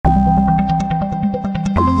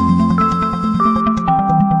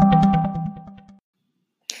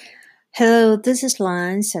Hello, this is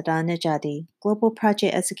Lan Sadanajadi, Global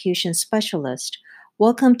Project Execution Specialist.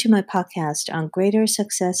 Welcome to my podcast on greater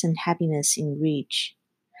success and happiness in reach.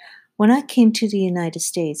 When I came to the United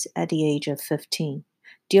States at the age of 15,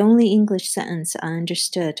 the only English sentence I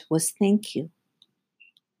understood was thank you.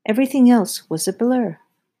 Everything else was a blur.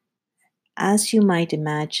 As you might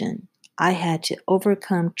imagine, I had to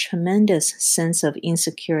overcome tremendous sense of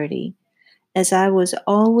insecurity, as I was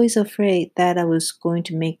always afraid that I was going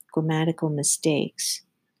to make grammatical mistakes.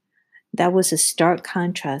 That was a stark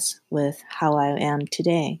contrast with how I am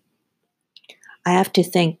today. I have to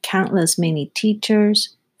thank countless many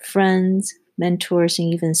teachers, friends, mentors,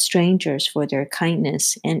 and even strangers for their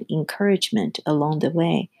kindness and encouragement along the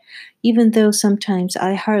way, even though sometimes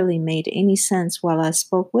I hardly made any sense while I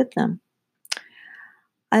spoke with them.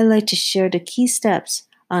 I like to share the key steps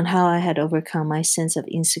on how I had overcome my sense of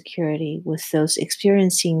insecurity with those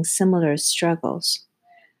experiencing similar struggles.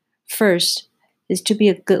 First is to be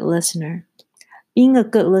a good listener. Being a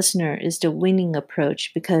good listener is the winning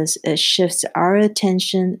approach because it shifts our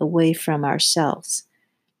attention away from ourselves.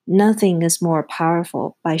 Nothing is more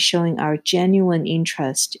powerful by showing our genuine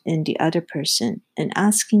interest in the other person and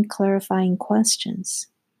asking clarifying questions.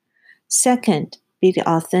 Second, be the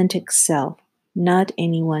authentic self, not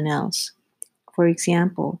anyone else. For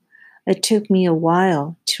example, it took me a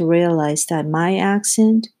while to realize that my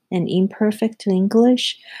accent and imperfect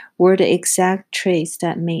English were the exact traits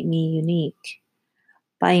that made me unique.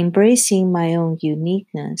 By embracing my own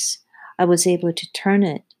uniqueness, I was able to turn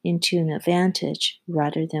it into an advantage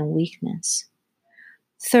rather than weakness.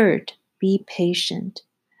 Third, be patient.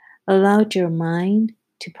 Allow your mind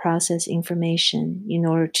to process information in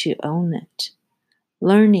order to own it.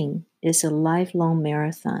 Learning is a lifelong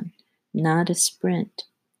marathon, not a sprint.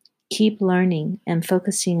 Keep learning and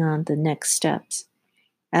focusing on the next steps.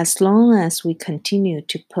 As long as we continue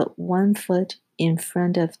to put one foot in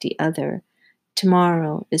front of the other,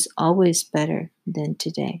 tomorrow is always better than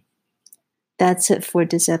today. That's it for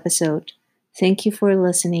this episode. Thank you for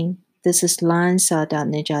listening. This is Lan Sadat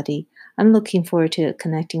Nejati. I'm looking forward to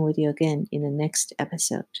connecting with you again in the next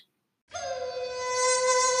episode.